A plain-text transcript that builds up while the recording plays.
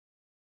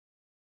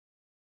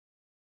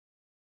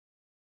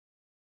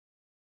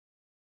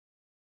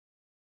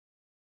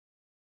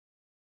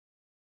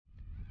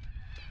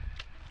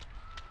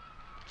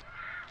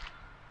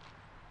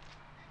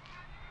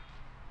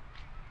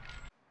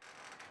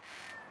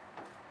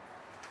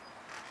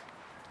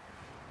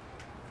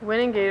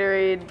Winning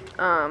Gatorade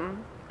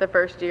the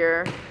first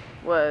year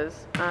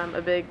was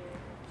a big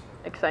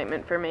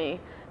excitement for me,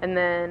 and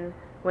then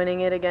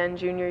winning it again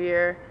junior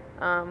year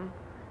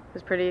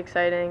was pretty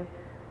exciting.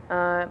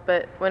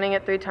 But winning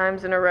it 3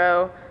 times in a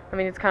row, I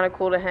mean, it's kind of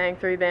cool to hang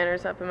 3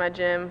 banners up in my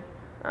gym,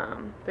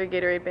 3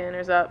 Gatorade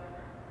banners up,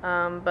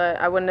 but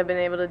I wouldn't have been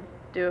able to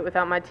do it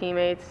without my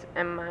teammates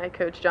and my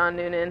coach John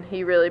Noonan.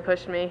 He really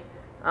pushed me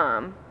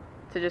to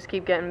just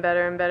keep getting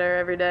better and better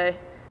every day.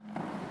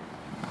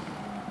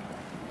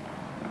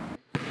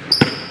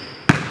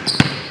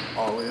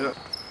 All the way up.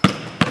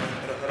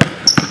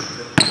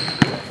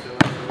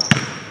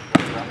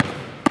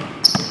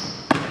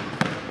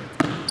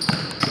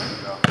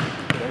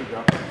 There you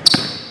go.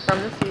 From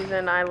the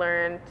season, I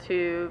learned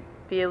to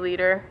be a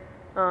leader,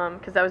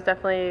 because that was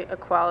definitely a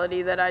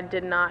quality that I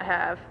did not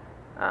have,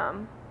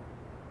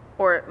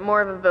 or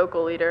more of a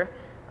vocal leader,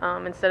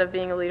 instead of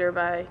being a leader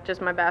by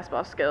just my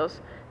basketball skills,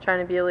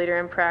 trying to be a leader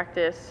in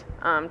practice,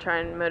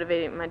 trying to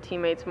motivate my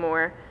teammates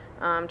more,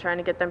 trying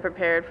to get them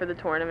prepared for the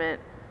tournament.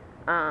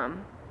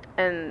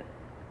 And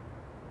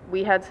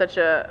we had such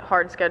a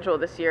hard schedule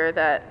this year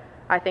that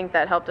I think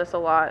that helped us a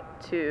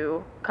lot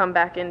to come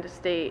back into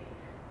state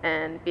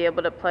and be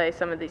able to play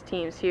some of these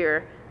teams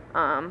here,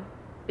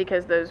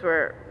 because those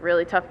were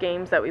really tough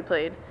games that we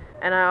played.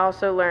 And I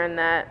also learned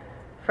that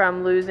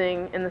from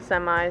losing in the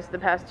semis the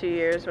past 2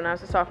 years when I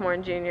was a sophomore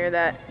and junior,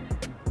 that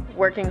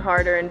working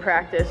harder in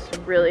practice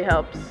really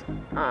helps.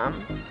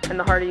 And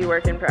the harder you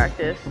work in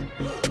practice,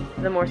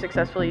 the more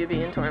successful you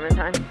be in tournament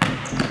time.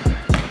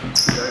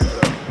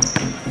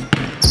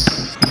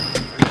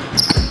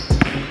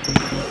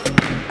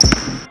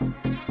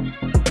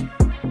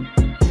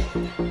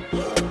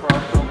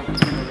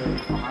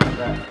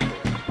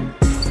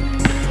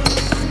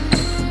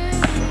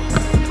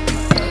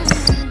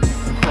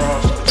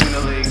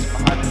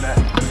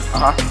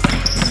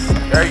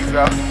 There you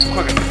go.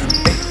 Quicker.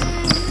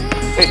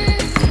 Hey. Hey.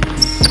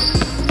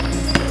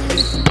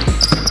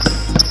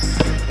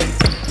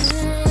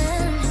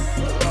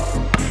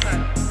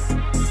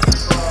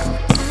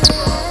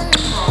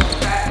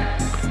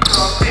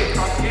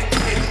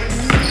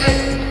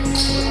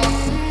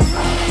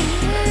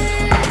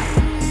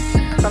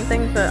 Some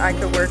things that I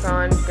could work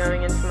on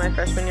going into my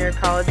freshman year of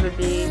college would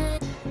be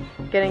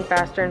getting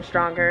faster and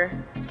stronger,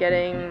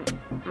 getting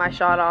my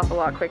shot off a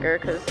lot quicker,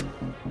 because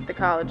the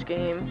college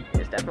game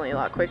is definitely a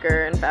lot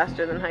quicker and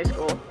faster than high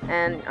school.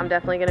 And I'm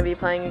definitely going to be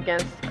playing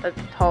against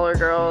taller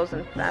girls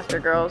and faster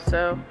girls,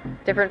 so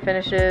different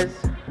finishes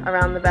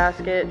around the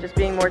basket, just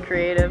being more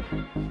creative.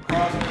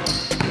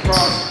 Cross,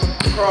 cross,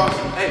 cross,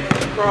 hey,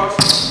 cross,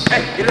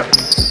 hey, get up.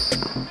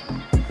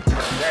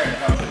 There it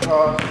goes.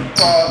 Cross,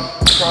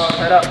 cross, cross,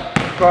 head up,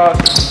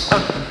 cross,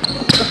 up.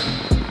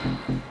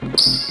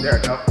 There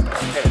it goes.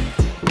 Hey.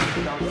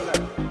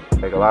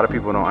 Like, a lot of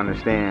people don't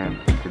understand,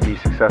 to be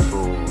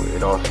successful,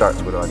 it all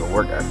starts with like a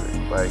work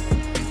ethic. Like,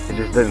 it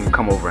just doesn't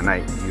come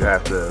overnight. You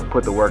have to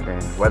put the work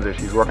in, whether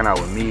she's working out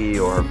with me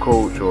or a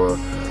coach or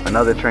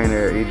another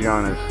trainer.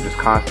 Adrianna is just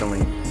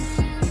constantly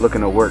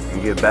looking to work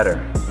and get better.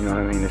 You know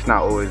what I mean? It's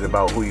not always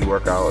about who you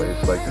work out.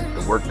 It's like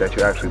the work that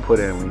you actually put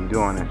in when you're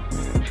doing it.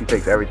 And she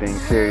takes everything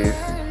serious,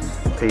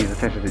 pays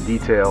attention to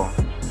detail,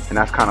 and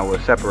that's kind of what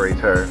separates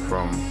her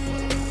from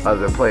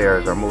other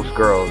players or most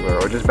girls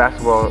or just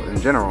basketball in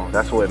general.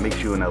 That's what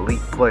makes you an elite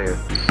player.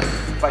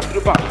 Fight through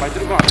the box, fight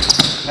through the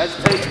box.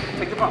 Hesitate,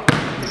 take the box,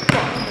 take the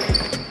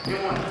box.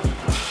 Get one.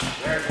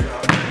 There you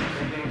go.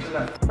 Same thing to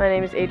that. My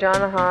name is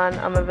Adrianna Hahn.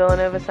 I'm a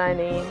Villanova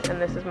signee,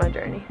 and this is my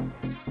journey.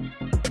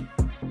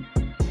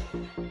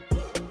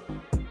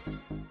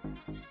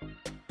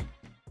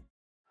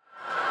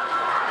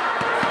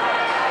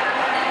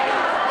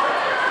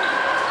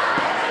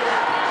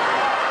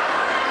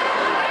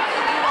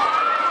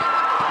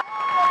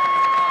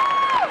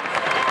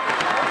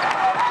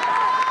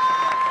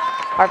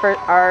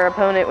 Our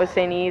opponent was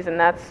St. E's, and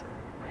that's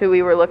who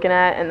we were looking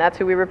at, and that's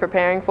who we were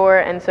preparing for.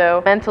 And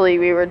so mentally,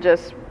 we were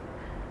just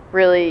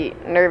really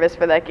nervous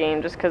for that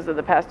game, just because of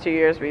the past 2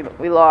 years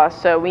we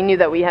lost. So we knew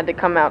that we had to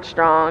come out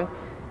strong.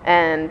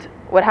 And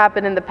what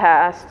happened in the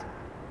past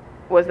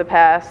was the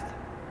past.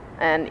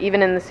 And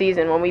even in the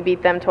season, when we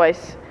beat them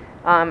twice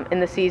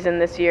in the season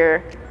this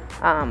year,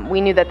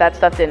 we knew that that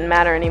stuff didn't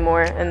matter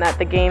anymore, and that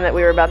the game that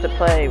we were about to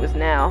play was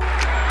now.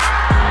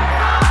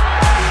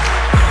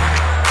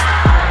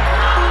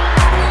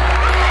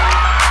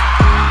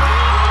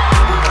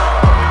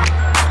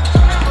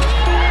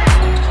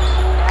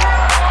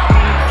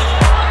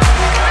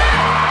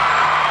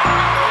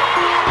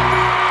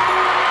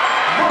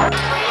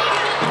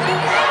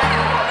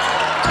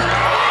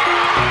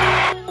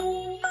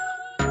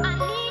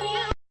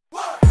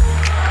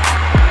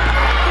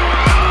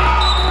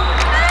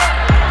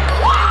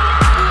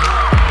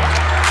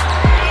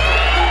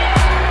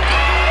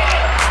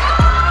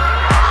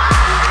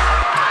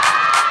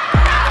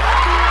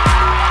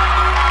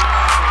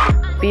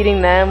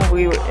 Beating them,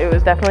 it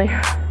was definitely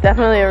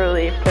a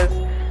relief, because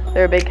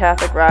they're a big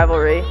Catholic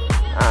rivalry,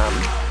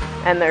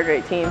 and they're a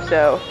great team.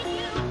 So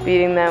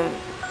beating them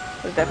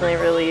was definitely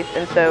a relief.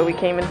 And so we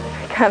kind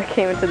of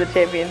came into the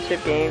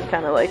championship game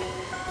kind of like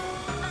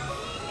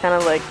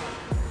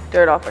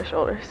dirt off our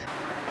shoulders.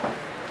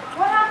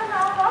 What happened to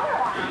all the other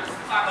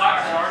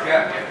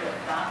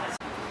ones?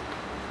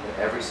 And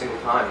every single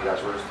time you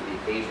guys rose to the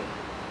occasion.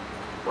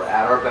 We're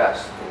at our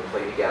best when we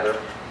play together,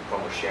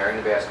 when we're sharing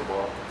the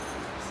basketball,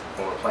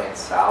 when we're playing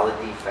solid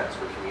defense,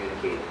 we're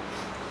communicating,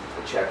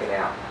 we're checking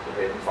out, we're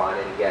hitting,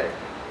 finding, and getting,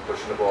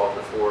 pushing the ball up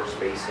the floor,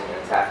 spacing, and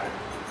attacking.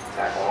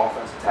 Attack on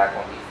offense, attack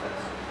on defense.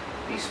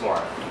 Be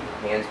smart,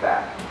 hands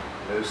back,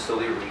 no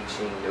silly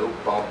reaching, no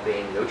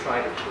bumping, no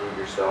trying to prove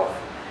yourself.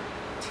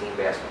 Team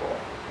basketball.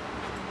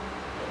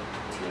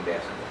 Team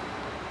basketball.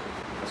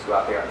 Let's go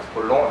out there and let's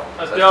put it on.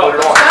 Let's go. Put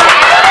it on.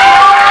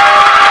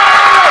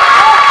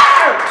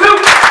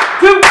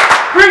 2,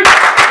 3,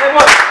 and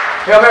 1.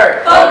 Hail Mary.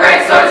 Oh,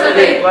 great source of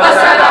thee,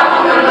 blessed art thou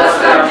among women,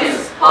 blessed art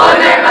Jesus. Holy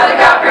Mary, Mother of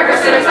God, pray for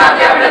sinners now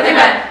and at the hour of death.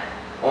 Amen.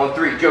 On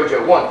 3,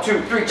 JoJo. 1,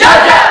 2, 3. JoJo!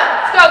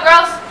 Let's go,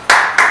 girls.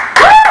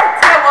 Woo!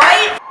 Let's go,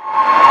 White.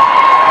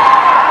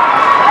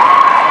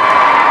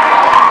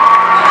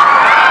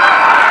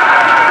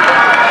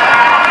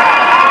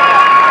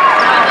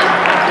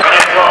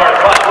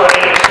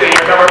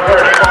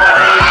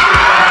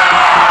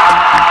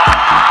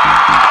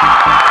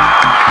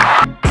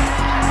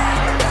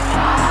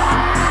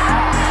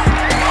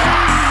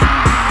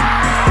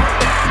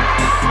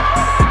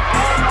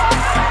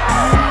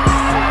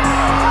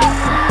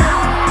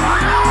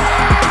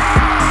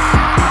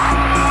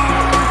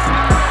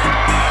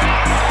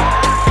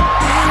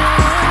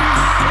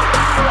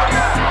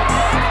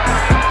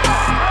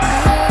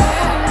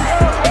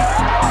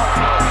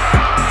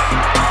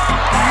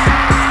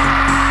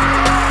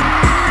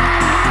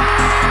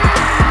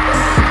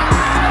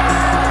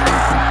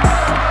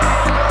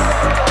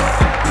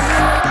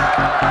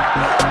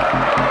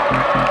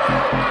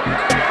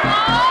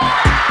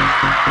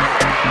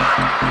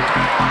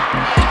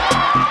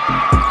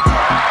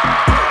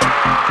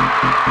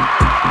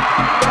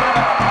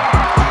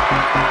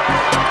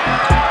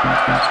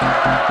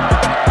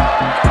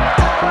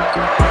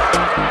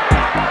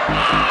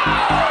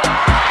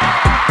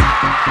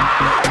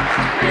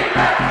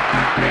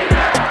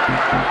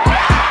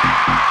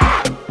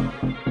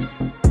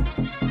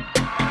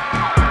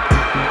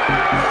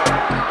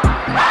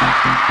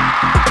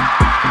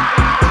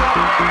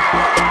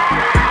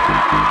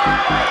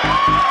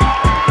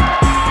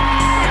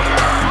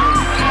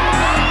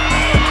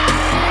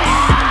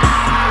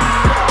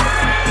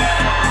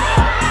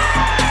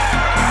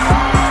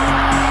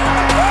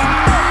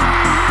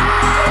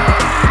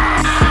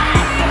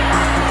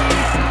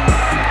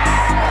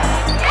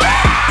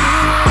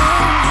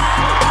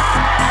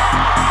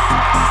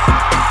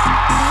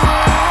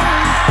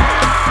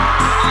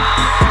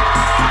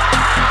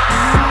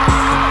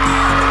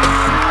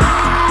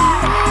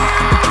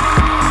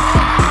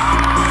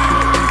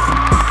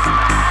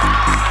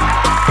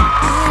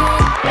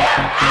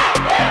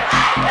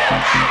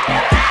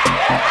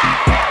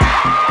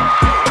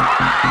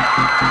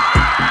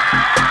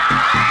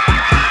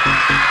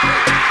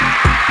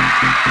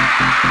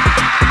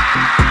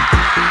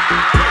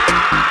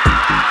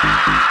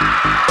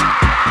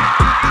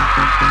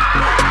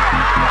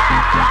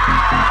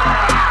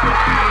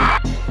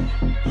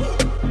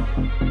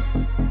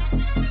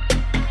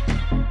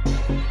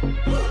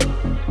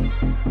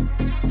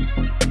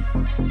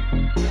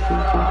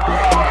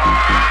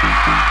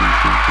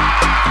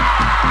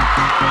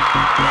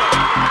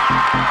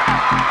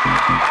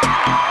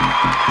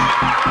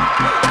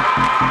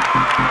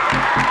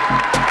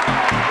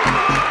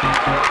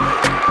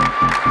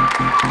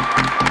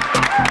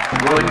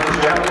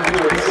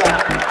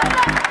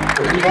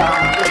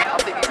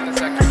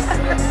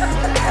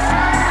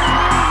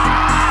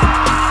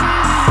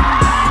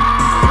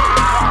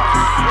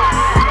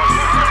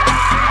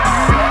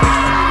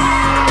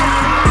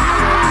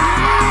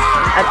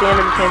 At the end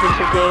of the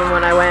championship game,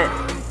 when I went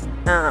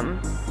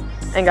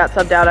and got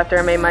subbed out after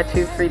I made my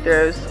 2 free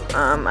throws,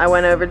 I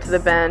went over to the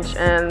bench,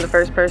 and the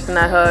first person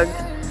I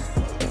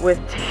hugged with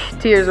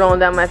tears rolling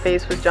down my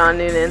face was John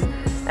Noonan.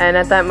 And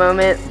at that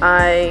moment,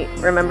 I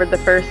remembered the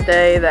first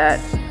day that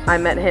I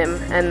met him,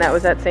 and that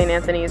was at St.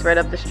 Anthony's right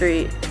up the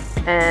street.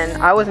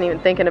 And I wasn't even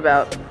thinking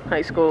about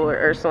high school or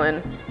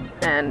Ursuline.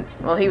 And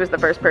well, he was the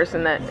first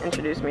person that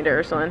introduced me to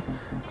Ursuline.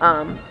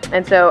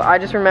 And so I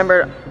just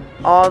remembered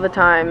all the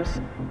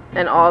times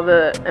and all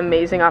the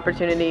amazing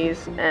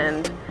opportunities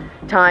and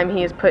time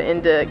he has put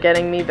into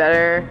getting me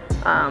better,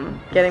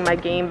 getting my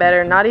game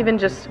better, not even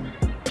just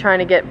trying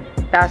to get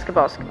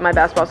my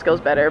basketball skills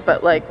better,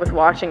 but like with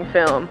watching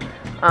film,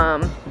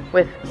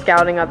 with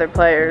scouting other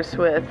players,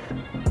 with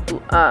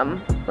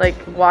like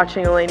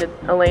watching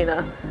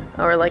Elena,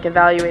 or like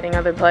evaluating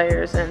other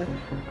players, and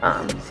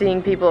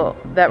seeing people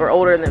that were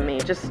older than me,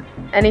 just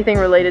anything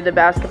related to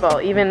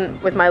basketball, even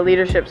with my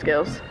leadership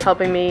skills,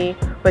 helping me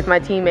with my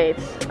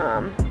teammates,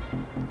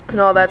 and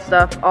all that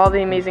stuff, all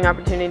the amazing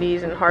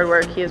opportunities and hard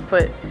work he has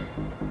put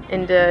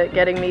into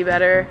getting me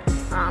better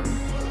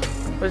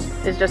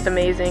is just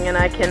amazing, and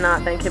I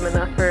cannot thank him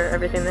enough for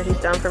everything that he's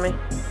done for me.